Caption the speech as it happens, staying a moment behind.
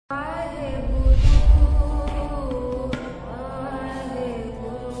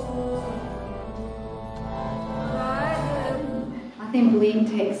understanding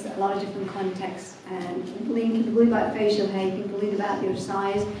bullying takes a lot of different contexts. Bullying can be bullied about facial hair, you can be bullied about your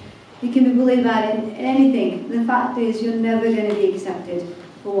size, you can be bullied about anything. The fact is you're never going to be accepted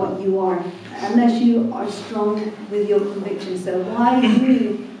for what you are, unless you are strong with your convictions. So why are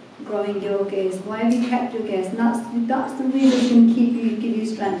you growing your gaze? Why have you kept your gaze? And that's the reason that's going to give you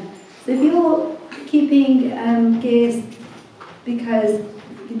strength. So if you're keeping gaze because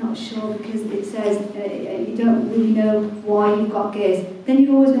you're not sure, because it says you don't really know why you've got gaze, then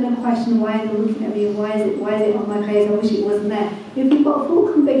you're always going to question, why are they looking at me? Why is it on my face? I wish it wasn't there. If you've got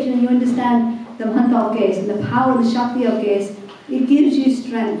full conviction and you understand the mantra of gaze and the power of the Shakti of gaze, it gives you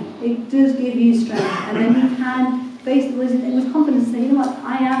strength. It does give you strength. And then you can face the world with confidence and say, you know what,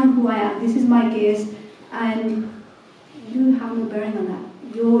 I am who I am. This is my gaze. And you have no bearing on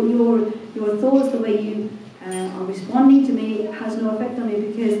that. Your thoughts, the way you are responding to me, has no effect on me,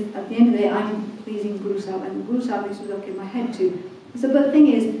 because at the end of the day, I'm pleasing Guru Sahib, and Guru Sahib is to look in my head too. So, but the thing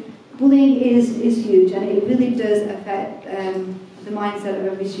is, bullying is huge, and it really does affect the mindset of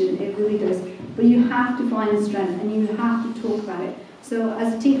every student. It really does. But you have to find the strength, and you have to talk about it. So,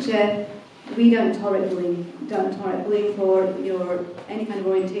 as a teacher, we don't tolerate bullying. We don't tolerate bullying for any kind of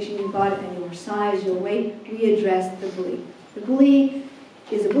orientation you've got, and your size, your weight. We address the bully. The bully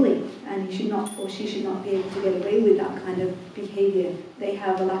is a bully, and he should not, or she should not be able to get away with that kind of behaviour. They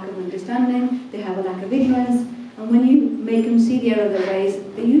have a lack of understanding, they have a lack of ignorance, and when you make them see the error of their ways,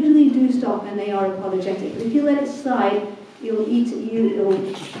 they usually do stop and they are apologetic. But if you let it slide, it'll eat at you,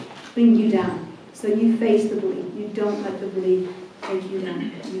 it'll bring you down. So you face the bully. You don't let the bully take you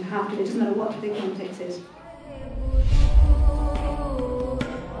down. You have to, it doesn't matter what the context is.